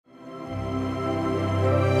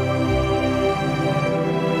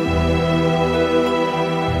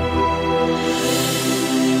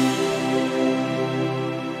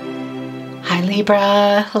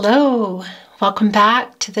Libra, hello. Welcome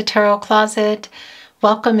back to the Tarot Closet.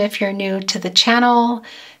 Welcome if you're new to the channel.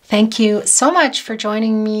 Thank you so much for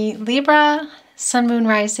joining me, Libra, Sun, Moon,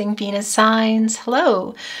 Rising, Venus signs.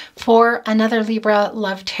 Hello, for another Libra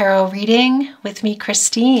Love Tarot reading with me,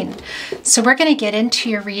 Christine. So we're going to get into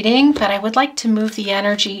your reading, but I would like to move the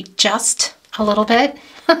energy just a little bit,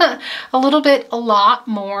 a lot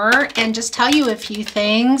more, and just tell you a few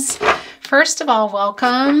things. First of all,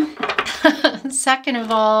 welcome. Second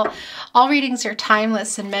of all readings are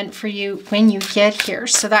timeless and meant for you when you get here.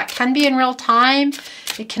 So that can be in real time.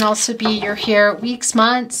 It can also be you're here weeks,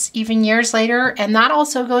 months, even years later. And that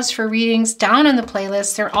also goes for readings down in the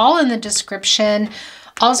playlist. They're all in the description.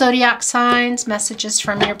 All zodiac signs, messages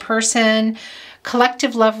from your person,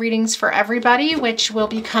 collective love readings for everybody, which will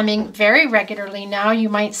be coming very regularly now. You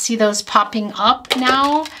might see those popping up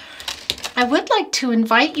now. I would like to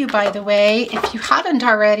invite you, by the way, if you haven't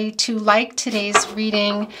already, to like today's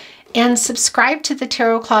reading and subscribe to the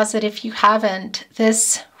Tarot Closet if you haven't.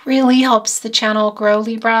 This really helps the channel grow,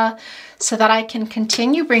 Libra, so that I can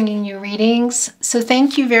continue bringing you readings. So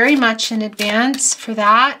thank you very much in advance for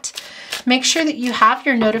that. Make sure that you have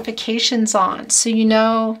your notifications on so you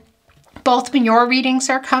know both when your readings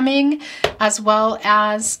are coming, as well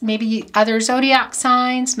as maybe other zodiac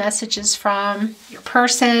signs, messages from your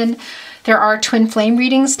person. There are twin flame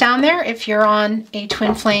readings down there if you're on a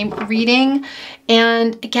twin flame reading.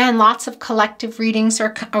 And again, lots of collective readings are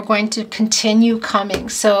going to continue coming.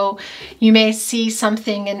 So you may see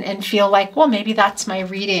something and feel like, well, maybe that's my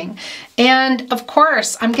reading. And of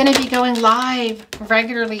course, I'm going to be going live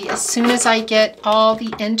regularly as soon as I get all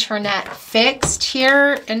the internet fixed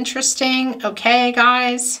here. Interesting. Okay,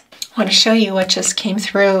 guys. I want to show you what just came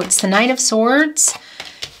through. It's the Knight of Swords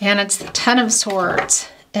and it's the Ten of Swords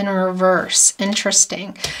in reverse.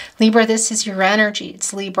 Interesting. Libra, this is your energy.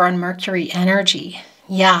 It's Libra and Mercury energy.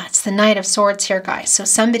 Yeah, it's the Knight of Swords here, guys. So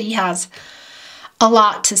somebody has a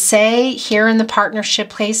lot to say here in the partnership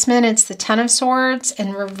placement. It's the Ten of Swords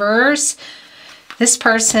in reverse. This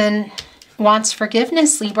person wants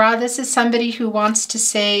forgiveness, Libra. This is somebody who wants to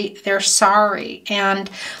say they're sorry. And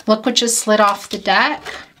look what just slid off the deck.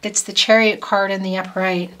 It's the Chariot card in the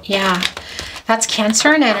upright. Yeah, that's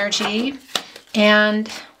Cancer and energy. And,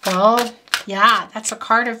 well, yeah, that's a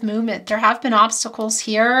card of movement. There have been obstacles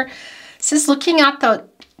here. This is looking at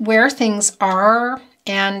where things are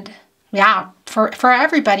and, yeah, for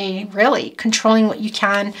everybody, really, controlling what you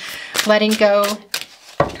can, letting go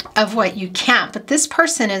of what you can't. But this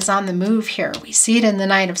person is on the move here. We see it in the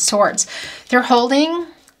Knight of Swords. They're holding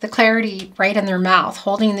the clarity right in their mouth,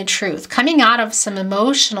 holding the truth, coming out of some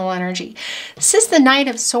emotional energy. This is the Knight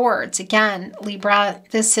of Swords. Again, Libra,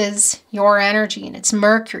 this is your energy and it's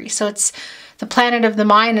Mercury. So it's the planet of the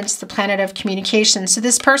mind, it's the planet of communication. So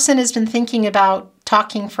this person has been thinking about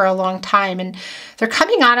talking for a long time and they're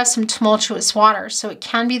coming out of some tumultuous water. So it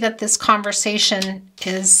can be that this conversation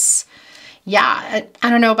is, yeah, I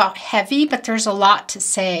don't know about heavy, but there's a lot to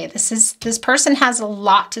say. This person has a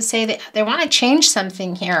lot to say. They want to change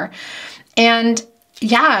something here. And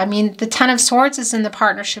yeah, I mean, the Ten of Swords is in the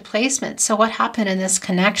partnership placement. So what happened in this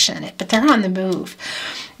connection? But they're on the move.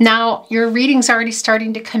 Now, your reading's already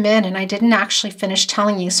starting to come in and I didn't actually finish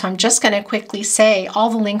telling you. So I'm just going to quickly say all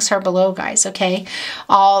the links are below, guys, okay?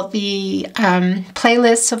 All the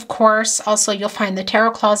playlists, of course. Also, you'll find the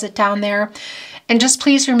Tarot Closet down there. And just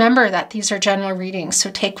please remember that these are general readings,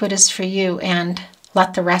 so take what is for you and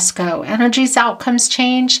let the rest go. Energies, outcomes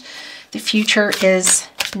change. The future is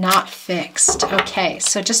not fixed. Okay,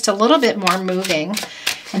 so just a little bit more moving,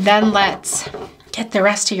 and then let's get the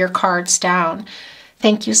rest of your cards down.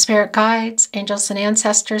 Thank you, spirit guides, angels, and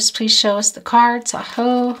ancestors. Please show us the cards.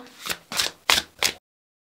 Aho.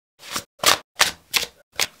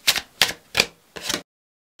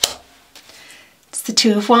 It's the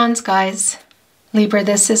Two of Wands, guys. Libra,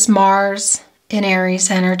 this is Mars in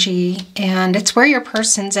Aries energy, and it's where your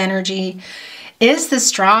person's energy is the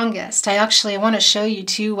strongest. I want to show you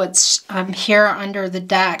too what's here under the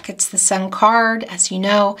deck. It's the Sun card, as you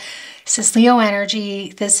know. This is Leo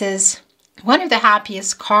energy. This is one of the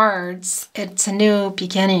happiest cards. It's a new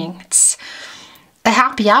beginning. It's a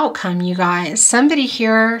happy outcome, you guys. Somebody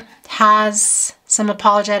here has some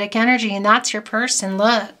apologetic energy, and that's your person.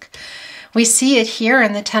 Look. We see it here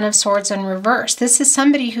in the Ten of Swords in reverse. This is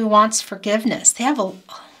somebody who wants forgiveness. They have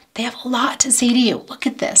a lot to say to you. Look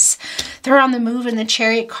at this. They're on the move in the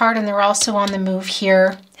Chariot card, and they're also on the move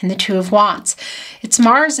here in the Two of Wands. It's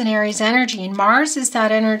Mars and Aries energy, and Mars is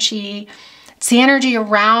that energy. It's the energy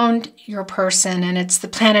around your person, and it's the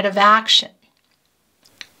planet of action,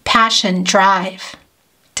 passion, drive,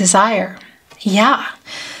 desire. Yeah.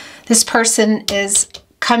 This person is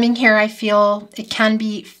coming here. I feel it can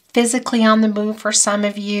be physically on the move for some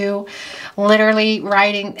of you, literally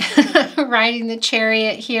riding riding the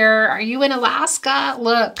chariot here. Are you in Alaska?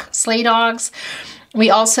 Look, sleigh dogs. We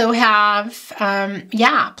also have,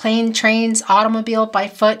 plane, trains, automobile, by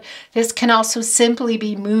foot. This can also simply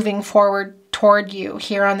be moving forward toward you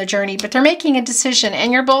here on the journey, but they're making a decision,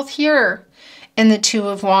 and you're both here in the Two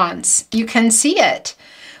of Wands. You can see it.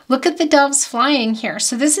 Look at the doves flying here.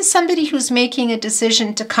 So this is somebody who's making a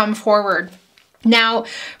decision to come forward. Now,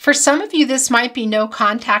 for some of you, this might be no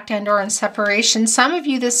contact and or in separation. Some of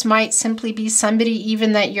you, this might simply be somebody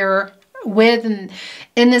even that you're with and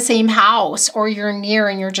in the same house, or you're near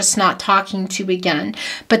and you're just not talking to again.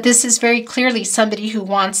 But this is very clearly somebody who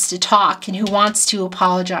wants to talk and who wants to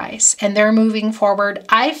apologize, and they're moving forward.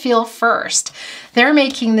 I feel first they're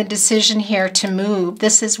making the decision here to move.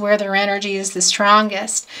 This is where their energy is the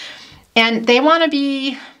strongest, and they want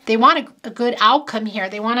a good outcome here.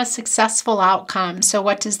 They want a successful outcome. So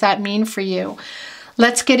what does that mean for you?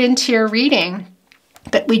 Let's get into your reading.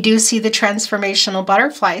 But we do see the transformational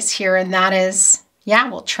butterflies here, and that is,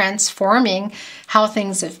 transforming how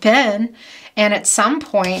things have been. And at some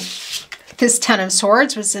point, this Ten of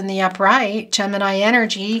Swords was in the upright, Gemini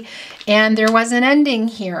energy, and there was an ending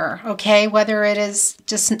here, okay? Whether it is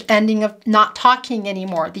just an ending of not talking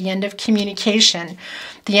anymore, the end of communication,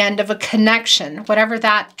 the end of a connection, whatever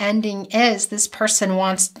that ending is, this person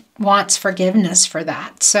wants forgiveness for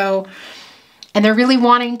that. So, and they're really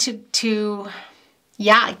wanting to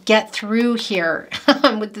get through here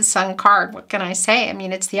with the Sun card. What can I say? I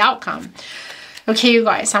mean, it's the outcome. Okay, you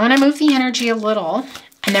guys, I want to move the energy a little,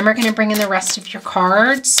 and then we're going to bring in the rest of your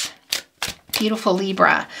cards. Beautiful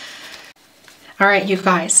Libra. All right, you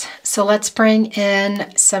guys. So let's bring in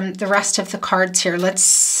the rest of the cards here. I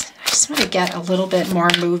just want to get a little bit more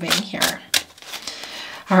moving here.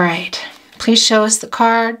 All right. Please show us the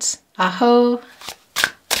cards. Aho.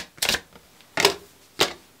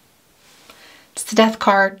 The Death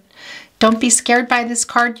card. Don't be scared by this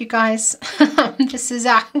card, you guys. This is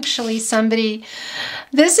actually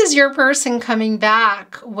this is your person coming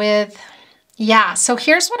back with, so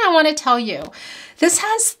here's what I want to tell you. This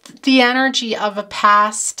has the energy of a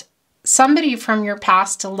past, somebody from your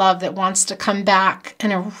past to love that wants to come back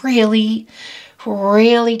in a really,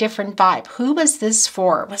 really different vibe. Who was this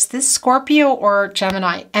for? Was this Scorpio or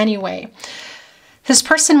Gemini? Anyway, this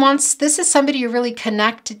person this is somebody you're really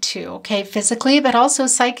connected to, okay, physically, but also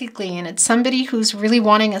psychically. And it's somebody who's really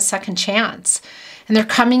wanting a second chance. And they're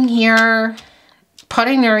coming here,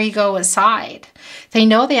 putting their ego aside. They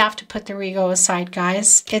know they have to put their ego aside,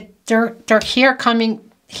 guys. They're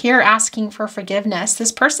coming here asking for forgiveness.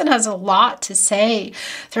 This person has a lot to say.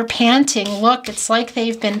 They're panting. Look, it's like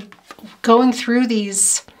they've been going through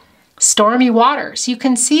these stormy waters. You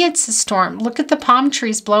can see it's a storm. Look at the palm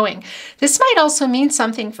trees blowing. This might also mean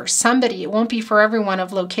something for somebody. It won't be for everyone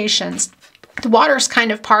of locations. The water's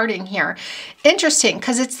kind of parting here. Interesting,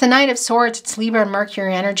 because it's the Knight of Swords. It's Libra and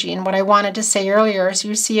Mercury energy. And what I wanted to say earlier is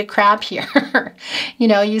you see a crab here.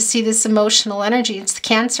 You see this emotional energy. It's the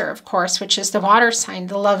Cancer, of course, which is the water sign,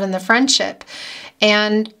 the love and the friendship.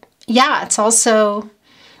 And it's also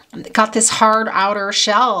got this hard outer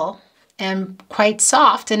shell and quite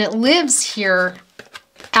soft, and it lives here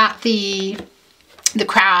at the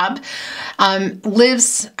crab,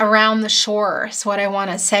 lives around the shore is what I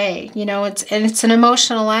want to say. It's an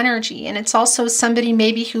emotional energy, and it's also somebody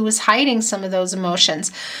maybe who was hiding some of those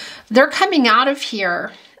emotions. They're coming out of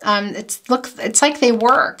here. It's like they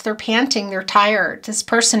work. They're panting. They're tired. This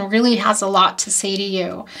person really has a lot to say to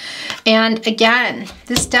you. And again,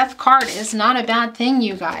 this Death card is not a bad thing,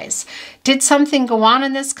 you guys. Did something go on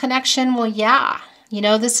in this connection? Well, yeah.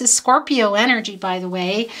 This is Scorpio energy, by the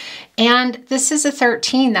way. And this is a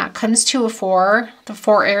 13. That comes to a 4. The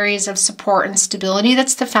 4 areas of support and stability.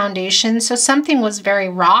 That's the foundation. So something was very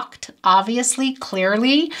rocked, obviously,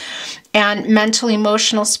 clearly. And mental,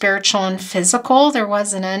 emotional, spiritual, and physical. There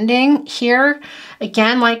was an ending here.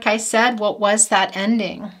 Again, like I said, what was that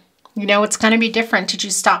ending? It's going to be different. Did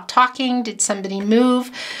you stop talking? Did somebody move?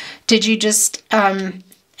 Did you just...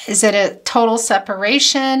 is it a total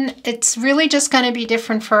separation? It's really just going to be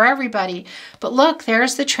different for everybody. But look,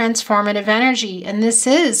 there's the transformative energy, and this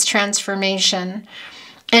is transformation.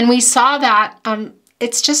 And we saw that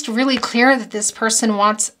it's just really clear that this person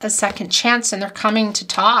wants a second chance, and they're coming to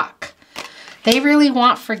talk. They really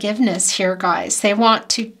want forgiveness here, guys. They want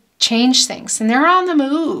to change things, and they're on the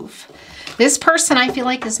move. This person, I feel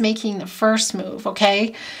like, is making the first move,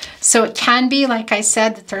 okay? So it can be, like I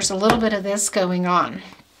said, that there's a little bit of this going on.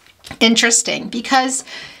 Interesting, because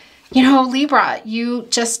You know, Libra, you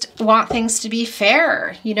just want things to be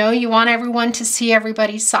fair. You know, you want everyone to see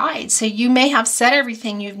everybody's side. So you may have said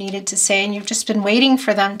everything you've needed to say and you've just been waiting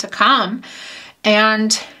for them to come.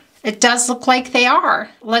 And it does look like they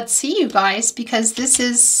are. Let's see, you guys, because this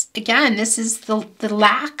is, again, this is the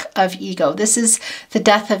lack of ego. This is the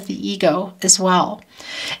death of the ego as well.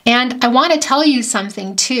 And I want to tell you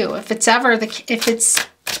something too.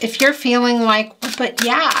 If you're feeling like, but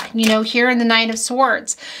yeah, you know, here in the Knight of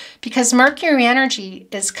Swords, because Mercury energy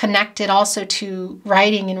is connected also to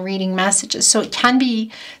writing and reading messages. So it can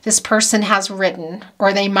be this person has written,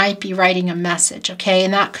 or they might be writing a message, okay?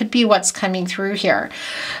 And that could be what's coming through here.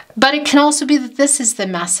 But it can also be that this is the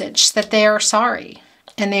message, that they are sorry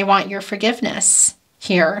and they want your forgiveness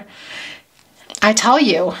here. I tell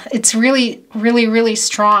you, it's really, really, really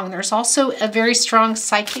strong. There's also a very strong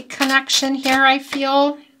psychic connection here, I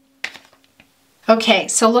feel. Okay,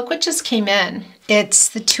 so look what just came in. It's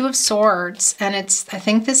the Two of Swords, and I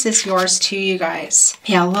think this is yours too, you guys.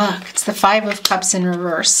 Yeah, look, it's the Five of Cups in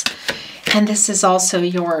reverse. And this is also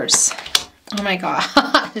yours. Oh my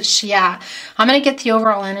gosh, yeah. I'm going to get the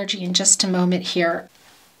overall energy in just a moment here.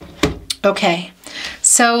 Okay,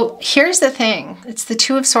 so here's the thing. It's the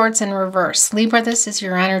Two of Swords in reverse. Libra, this is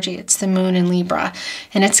your energy. It's the moon in Libra.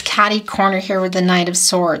 And it's catty corner here with the Knight of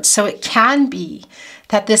Swords. So it can be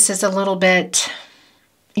that this is a little bit,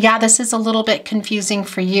 yeah, this is a little bit confusing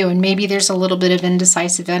for you. And maybe there's a little bit of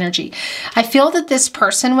indecisive energy. I feel that this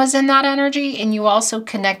person was in that energy, and you also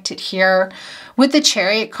connected here with the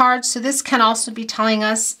Chariot card. So this can also be telling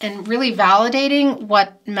us and really validating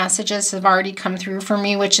what messages have already come through for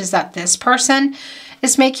me, which is that this person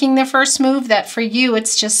is making the first move, that for you,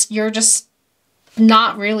 it's just, you're just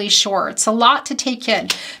not really sure. It's a lot to take in.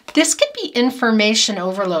 This could be information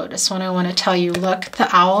overload is what I want to tell you. Look,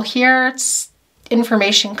 the owl here, it's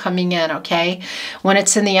information coming in, okay? When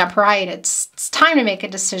it's in the upright, it's time to make a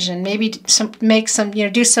decision. Maybe make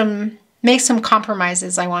some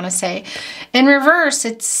compromises, I want to say. In reverse,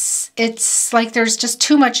 it's like there's just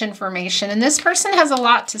too much information, and this person has a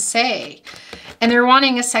lot to say, and they're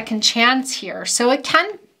wanting a second chance here. So it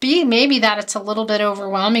can be maybe that it's a little bit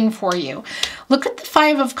overwhelming for you. Look at the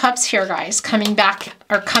Five of Cups here, guys, coming back,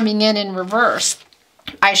 or coming in reverse,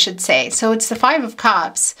 I should say. So it's the Five of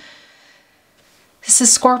Cups. This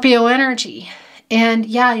is Scorpio energy. And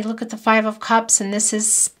yeah, you look at the Five of Cups, and this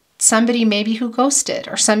is somebody maybe who ghosted,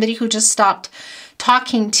 or somebody who just stopped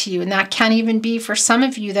talking to you. And that can even be for some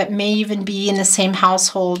of you that may even be in the same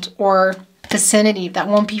household or vicinity. That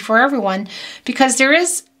won't be for everyone, because there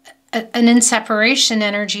is an in separation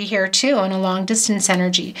energy here too, and a long distance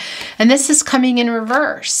energy. And this is coming in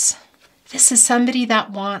reverse. This is somebody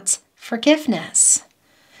that wants forgiveness.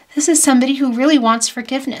 This is somebody who really wants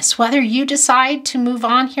forgiveness. Whether you decide to move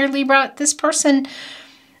on here, Libra, this person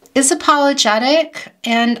is apologetic,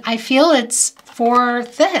 and I feel it's for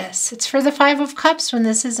this. It's for the Five of Cups when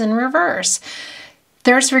this is in reverse.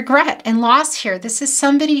 There's regret and loss here. This is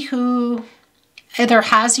somebody who either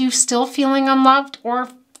has you still feeling unloved or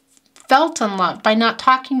felt unloved by not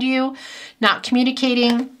talking to you, not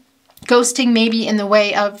communicating, ghosting maybe in the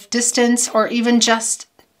way of distance, or even just,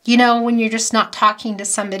 you know, when you're just not talking to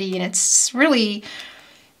somebody and it's really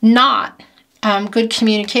not good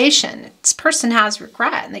communication. This person has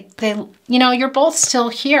regret, and they, you know, you're both still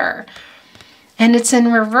here, and it's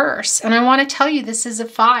in reverse. And I want to tell you, this is a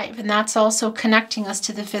 5, and that's also connecting us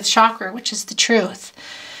to the 5th chakra, which is the truth.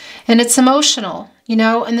 And it's emotional, you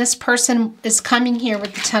know, and this person is coming here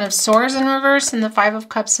with the 10 of Swords in reverse and the 5 of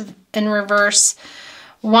Cups in reverse,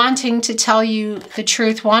 wanting to tell you the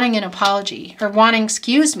truth, wanting an apology, or wanting,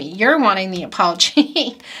 excuse me, you're wanting the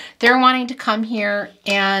apology. They're wanting to come here,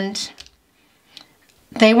 and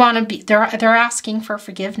they want to be, they're asking for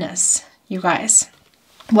forgiveness, you guys.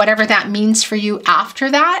 Whatever that means for you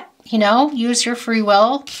after that, you know, use your free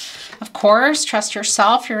will. Of course, trust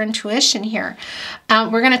yourself, your intuition here.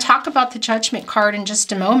 We're going to talk about the Judgment card in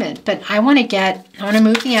just a moment, but I want to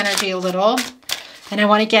move the energy a little, and I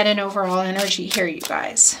want to get an overall energy here, you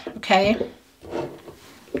guys, okay?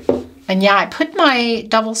 And yeah, I put my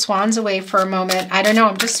double swans away for a moment. I don't know,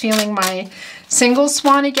 I'm just feeling my single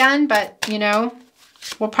swan again, but, you know,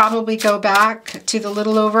 we'll probably go back to the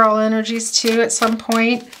little overall energies too at some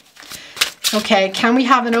point. Okay, can we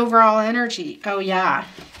have an overall energy? Oh, yeah.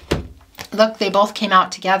 Look, they both came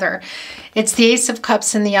out together. It's the Ace of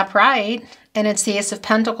Cups in the upright, and it's the Ace of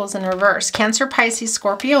Pentacles in reverse. Cancer, Pisces,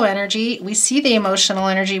 Scorpio energy. We see the emotional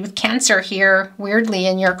energy with Cancer here, weirdly,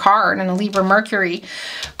 in your card, and a Libra Mercury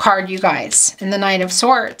card, you guys, and the Knight of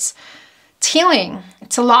Swords. It's healing.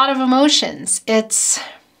 It's a lot of emotions. It's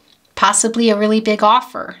possibly a really big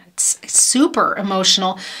offer. super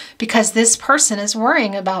emotional because this person is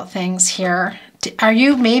worrying about things here. Are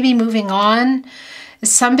you maybe moving on?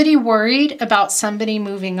 Is somebody worried about somebody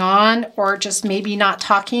moving on or just maybe not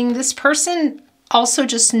talking? This person also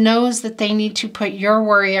just knows that they need to put your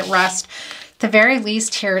worry at rest. At the very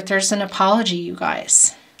least here, there's an apology, you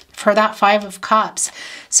guys, for that Five of Cups.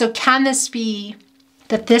 So can this be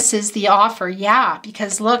that this is the offer? Yeah,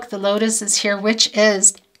 because look, the Lotus is here, which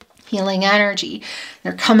is healing energy.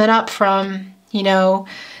 They're coming up from, you know,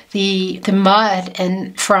 the mud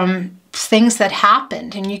and from things that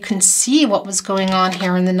happened, and you can see what was going on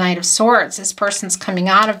here in the Knight of Swords. This person's coming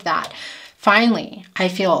out of that. Finally, I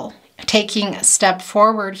feel taking a step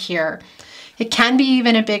forward here. It can be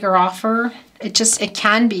even a bigger offer. It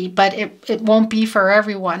can be, but it won't be for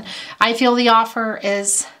everyone. I feel the offer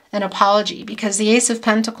is an apology because the Ace of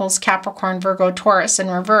Pentacles, Capricorn, Virgo, Taurus in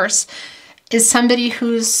reverse is somebody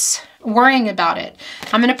who's worrying about it.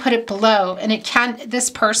 I'm going to put it below, and this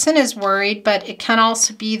person is worried, but it can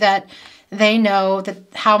also be that they know that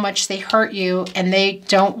how much they hurt you and they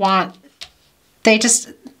don't want,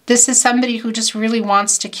 this is somebody who just really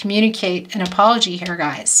wants to communicate an apology here,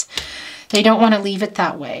 guys. They don't want to leave it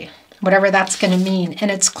that way, whatever that's going to mean. And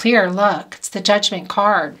it's clear, look, it's the Judgment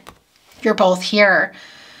card. You're both here.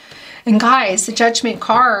 And guys, the Judgment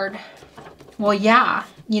card, well, yeah,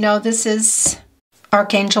 you know, this is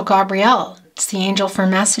Archangel Gabriel. It's the angel for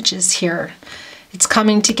messages here. It's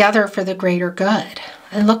coming together for the greater good.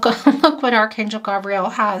 And look what Archangel Gabriel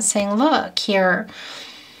has, saying, look here,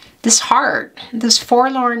 this heart, this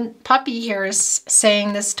forlorn puppy here is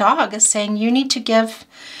saying, this dog is saying, you need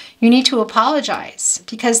to apologize,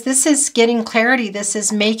 because this is getting clarity. This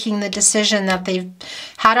is making the decision that they've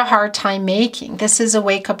had a hard time making. This is a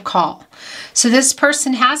wake-up call. So this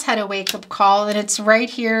person has had a wake-up call, and it's right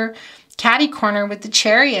here, catty corner with the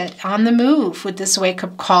Chariot on the move with this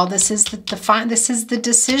wake-up call. This is the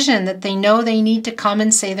decision that they know they need to come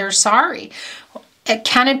and say they're sorry.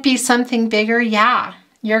 Can it be something bigger? Yeah.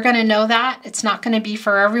 You're going to know that. It's not going to be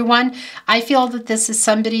for everyone. I feel that this is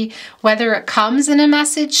somebody, whether it comes in a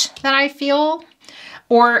message that I feel,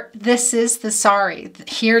 or this is the sorry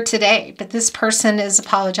here today, but this person is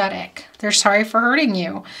apologetic. They're sorry for hurting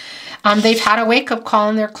you. They've had a wake-up call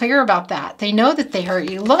and they're clear about that. They know that they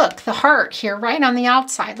hurt you. Look, the heart here right on the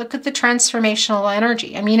outside. Look at the transformational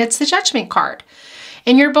energy. I mean, it's the Judgment card.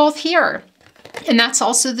 And you're both here. And that's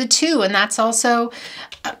also the Two. And that's also,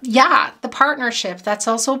 yeah, the partnership. That's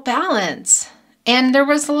also balance. And there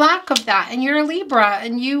was a lack of that. And you're a Libra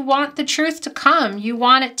and you want the truth to come. You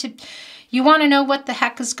want to know what the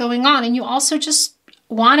heck is going on. And you also just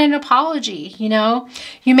want an apology, you know.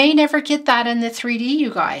 You may never get that in the 3D, you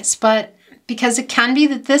guys, but because it can be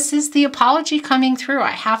that this is the apology coming through,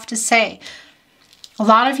 I have to say. A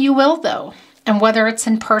lot of you will, though. And whether it's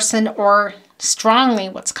in person or strongly,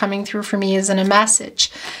 what's coming through for me is in a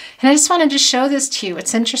message. And I just wanted to show this to you.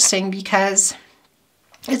 It's interesting because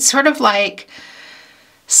it's sort of like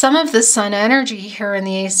some of the Sun energy here in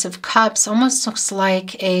the Ace of Cups almost looks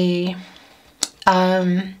like a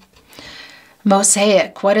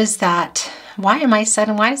mosaic. What is that? Why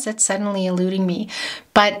is it suddenly eluding me?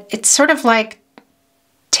 But it's sort of like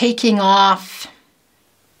taking off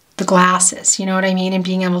the glasses, you know what I mean? And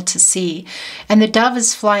being able to see. And the dove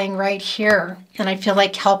is flying right here. And I feel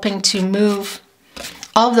like helping to move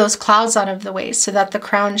all of those clouds out of the way so that the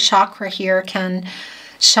crown chakra here can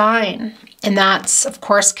shine. And that's, of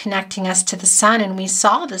course, connecting us to the sun. And we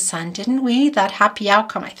saw the sun, didn't we? That happy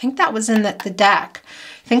outcome. I think that was in the deck.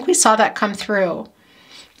 I think we saw that come through.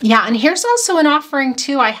 Yeah, and here's also an offering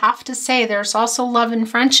too. I have to say there's also love and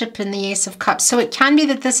friendship in the Ace of Cups. So it can be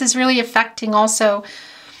that this is really affecting also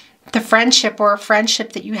the friendship or a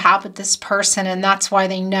friendship that you have with this person. And that's why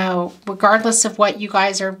they know, regardless of what you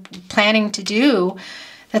guys are planning to do,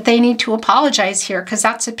 that they need to apologize here, because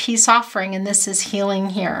that's a peace offering and this is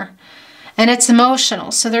healing here. And it's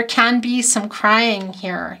emotional. So there can be some crying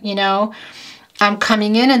here, you know. I'm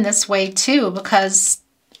coming in this way too, because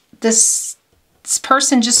this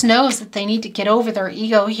person just knows that they need to get over their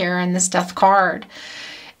ego here in this Death card.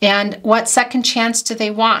 And what second chance do they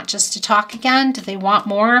want? Just to talk again? Do they want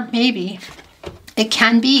more? Maybe. It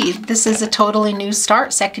can be. This is a totally new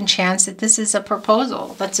start, second chance, that this is a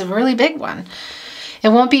proposal. That's a really big one. It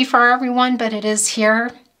won't be for everyone, but it is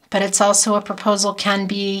here. But it's also a proposal, can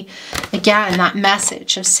be, again, that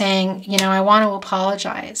message of saying, you know, I want to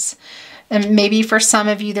apologize. And maybe for some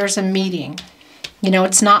of you, there's a meeting. You know,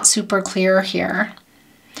 it's not super clear here.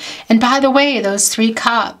 And by the way, those 3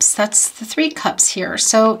 cups, that's the 3 cups here.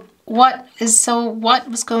 So what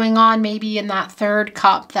was going on maybe in that third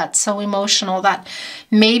cup that's so emotional that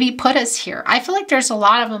maybe put us here. I feel like there's a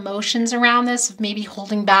lot of emotions around this, of maybe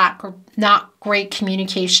holding back or not great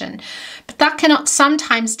communication. But that can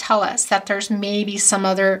sometimes tell us that there's maybe some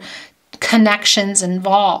other connections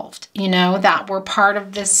involved, you know, that were part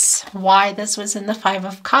of this, why this was in the Five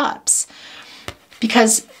of Cups.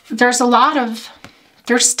 Because there's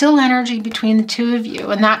still energy between the two of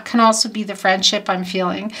you, and that can also be the friendship I'm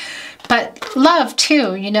feeling. But love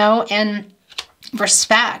too, you know, and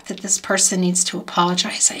respect that this person needs to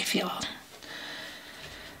apologize, I feel.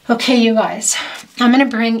 Okay, you guys, I'm going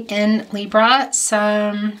to bring in Libra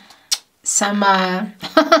some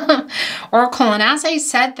oracle. And as I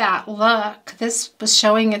said that, look, this was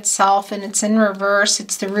showing itself and it's in reverse.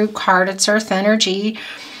 It's the root card. It's earth energy.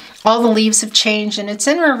 All the leaves have changed and it's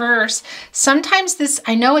in reverse. Sometimes this,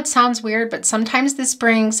 I know it sounds weird, but sometimes this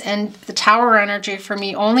brings in the Tower energy for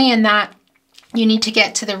me, only in that you need to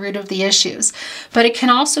get to the root of the issues. But it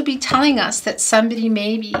can also be telling us that somebody,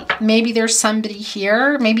 maybe there's somebody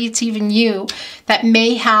here, maybe it's even you, that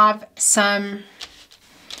may have some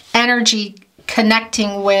energy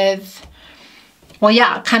connecting with, well,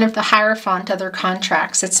 yeah, kind of the Hierophant, other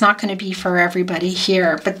contracts. It's not going to be for everybody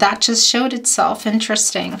here, but that just showed itself.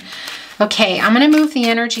 Interesting. Okay, I'm going to move the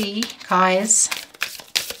energy, guys.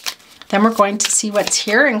 Then we're going to see what's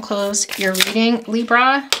here and close your reading,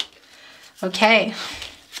 Libra. Okay,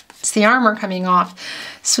 it's the armor coming off.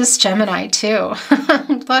 Swiss Gemini too.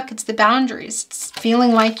 Look, it's the boundaries. It's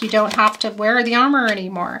feeling like you don't have to wear the armor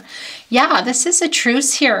anymore. Yeah, this is a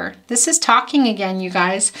truce here. This is talking again, you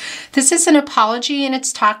guys. This is an apology and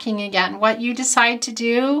it's talking again. What you decide to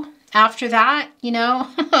do after that, you know,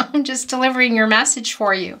 I'm just delivering your message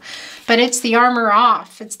for you. But it's the armor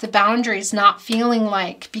off. It's the boundaries not feeling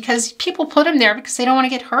like, because people put them there because they don't want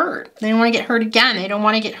to get hurt. They don't want to get hurt again. They don't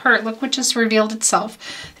want to get hurt. Look what just revealed itself.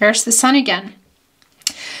 There's the sun again.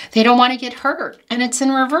 They don't want to get hurt, and it's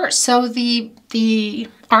in reverse. So the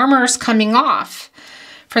armor is coming off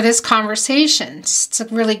for this conversation. It's a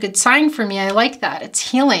really good sign for me. I like that.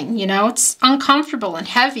 It's healing, you know. It's uncomfortable and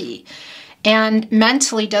heavy, and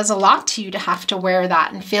mentally does a lot to you to have to wear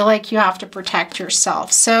that and feel like you have to protect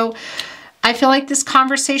yourself. So I feel like this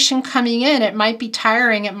conversation coming in, it might be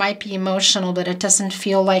tiring, it might be emotional, but it doesn't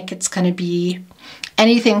feel like it's going to be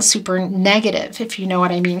anything super negative, if you know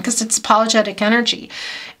what I mean, because it's apologetic energy.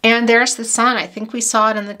 And there's the sun. I think we saw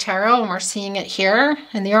it in the tarot and we're seeing it here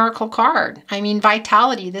in the oracle card. I mean,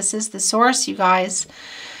 vitality. This is the source, you guys.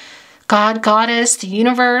 God, goddess, the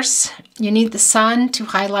universe. You need the sun to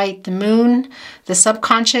highlight the moon, the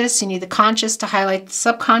subconscious. You need the conscious to highlight the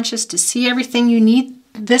subconscious to see everything you need.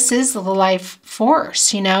 This is the life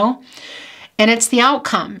force, you know, and it's the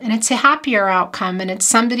outcome, and it's a happier outcome, and it's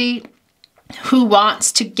somebody who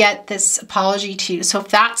wants to get this apology to you. So if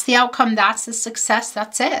that's the outcome, that's the success,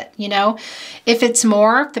 that's it, you know. If it's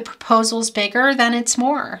more, if the proposal's bigger, then it's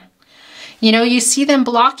more. You know, you see them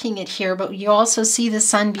blocking it here, but you also see the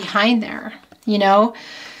sun behind there, you know.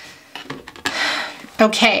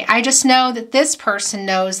 Okay, I just know that this person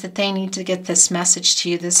knows that they need to get this message to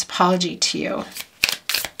you, this apology to you.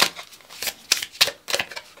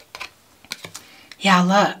 Yeah,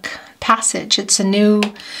 look. Passage. It's a new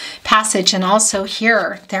passage. And also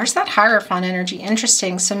here, there's that Hierophant energy.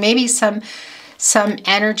 Interesting. So maybe some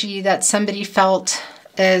energy that somebody felt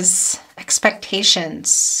as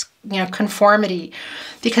expectations, you know, conformity,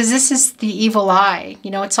 because this is the evil eye.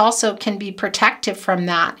 You know, it's also can be protective from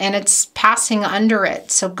that, and it's passing under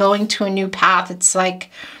it. So going to a new path, it's like,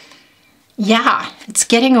 yeah, it's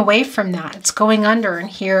getting away from that. It's going under, and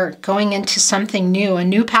here going into something new, a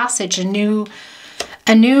new passage, a new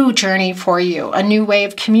journey for you, a new way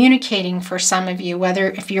of communicating for some of you,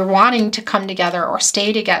 whether if you're wanting to come together or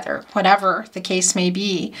stay together, whatever the case may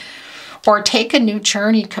be, or take a new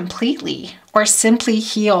journey completely, or simply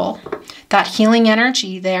heal. That healing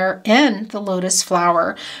energy there in the lotus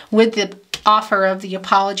flower with the offer of the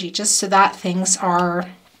apology, just so that things are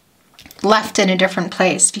left in a different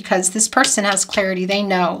place, because this person has clarity. They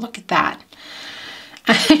know. Look at that.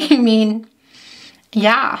 I mean,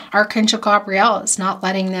 yeah, Archangel Gabriel is not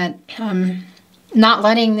letting that, not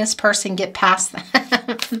letting this person get past that.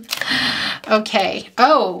 Okay.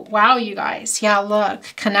 Oh, wow, you guys. Yeah,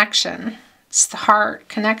 look, connection. It's the heart,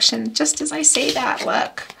 connection. Just as I say that,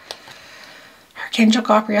 look. Archangel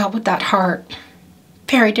Gabriel with that heart.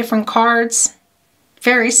 Very different cards.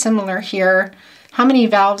 Very similar here. How many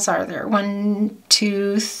valves are there? 1,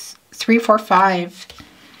 2, 3, 4, 5.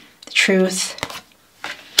 The truth.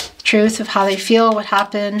 Truth of how they feel, what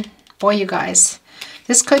happened. Boy, you guys,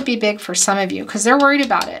 This could be big for some of you because they're worried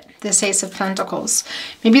about it, this Ace of Pentacles.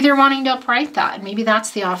 Maybe they're wanting to upright that. Maybe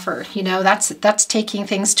that's the offer. You know, that's taking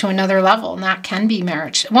things to another level, and that can be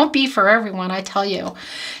marriage. It won't be for everyone, I tell you.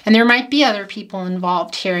 And there might be other people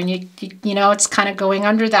involved here, and you know, it's kind of going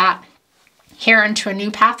under that here into a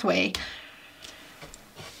new pathway.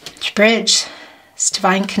 Bridge. It's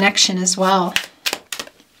divine connection as well.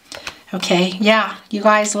 Okay, yeah, you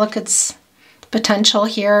guys, look, it's potential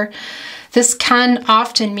here. This can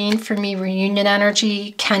often mean for me reunion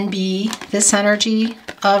energy, can be this energy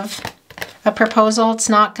of a proposal. It's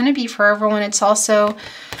not going to be for everyone. It's also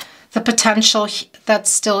the potential that's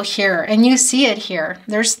still here. And you see it here.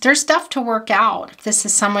 There's stuff to work out. If this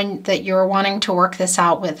is someone that you're wanting to work this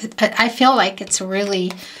out with, I feel like it's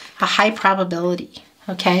really a high probability,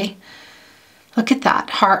 okay? Look at that.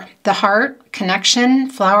 Heart, the heart, connection,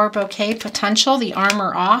 flower bouquet, potential, the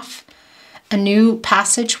armor off. A new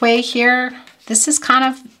passageway here. This is kind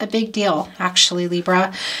of a big deal, actually,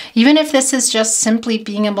 Libra. Even if this is just simply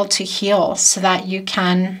being able to heal so that you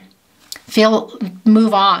can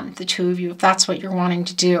move on, the two of you, if that's what you're wanting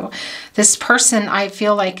to do. This person, I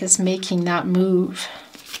feel like, is making that move.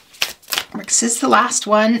 This is the last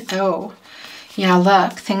one. Oh, yeah,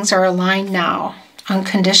 look, things are aligned now.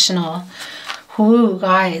 Unconditional. Ooh,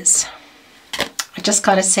 guys. I just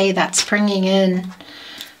got to say, that's bringing in,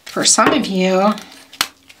 for some of you,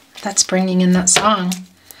 that's bringing in that song.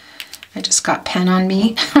 I just got pen on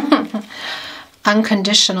me.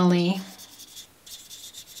 Unconditionally.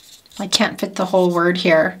 I can't fit the whole word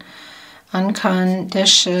here.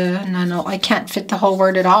 Unconditional. I can't fit the whole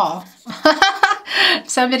word at all.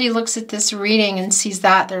 Somebody looks at this reading and sees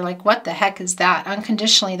that. They're like, what the heck is that?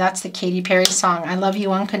 Unconditionally, that's the Katy Perry song. I love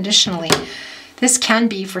you unconditionally. This can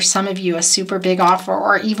be, for some of you, a super big offer,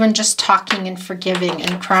 or even just talking and forgiving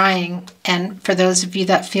and crying. And for those of you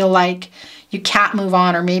that feel like you can't move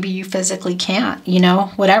on, or maybe you physically can't, you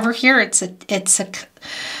know, whatever here, I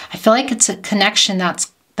feel like it's a connection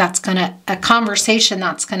a conversation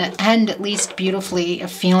that's gonna end at least beautifully,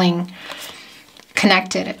 of feeling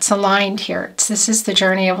connected. It's aligned here. This is the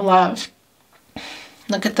journey of love.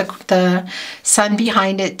 Look at the sun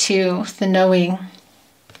behind it too, the knowing.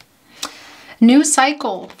 New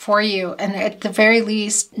cycle for you, and at the very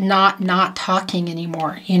least, not talking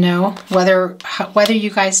anymore, you know, whether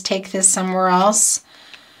you guys take this somewhere else.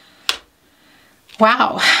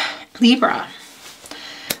 Wow, Libra,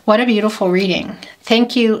 what a beautiful reading.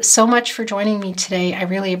 Thank you so much for joining me today. I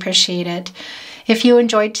really appreciate it. If you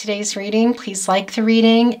enjoyed today's reading, please like the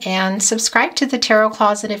reading and subscribe to the Tarot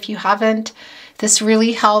Closet if you haven't. This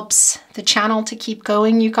really helps the channel to keep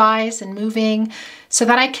going, you guys, and moving, so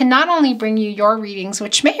that I can not only bring you your readings,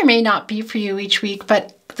 which may or may not be for you each week,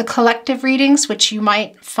 but the collective readings, which you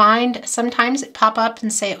might find sometimes pop up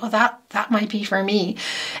and say, oh, that might be for me.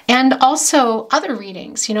 And also other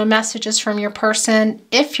readings, you know, messages from your person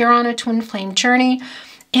if you're on a twin flame journey.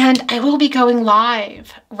 And I will be going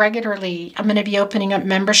live regularly. I'm going to be opening up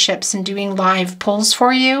memberships and doing live pulls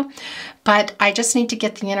for you, but I just need to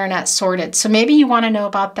get the internet sorted. So maybe you want to know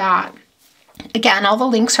about that. Again, all the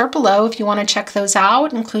links are below if you want to check those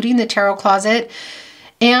out, including the Tarot Closet.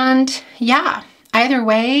 And yeah, either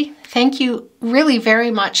way, thank you really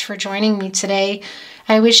very much for joining me today.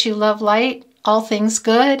 I wish you love, light, all things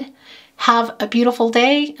good. Have a beautiful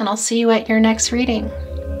day, and I'll see you at your next reading.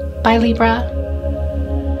 Bye, Libra.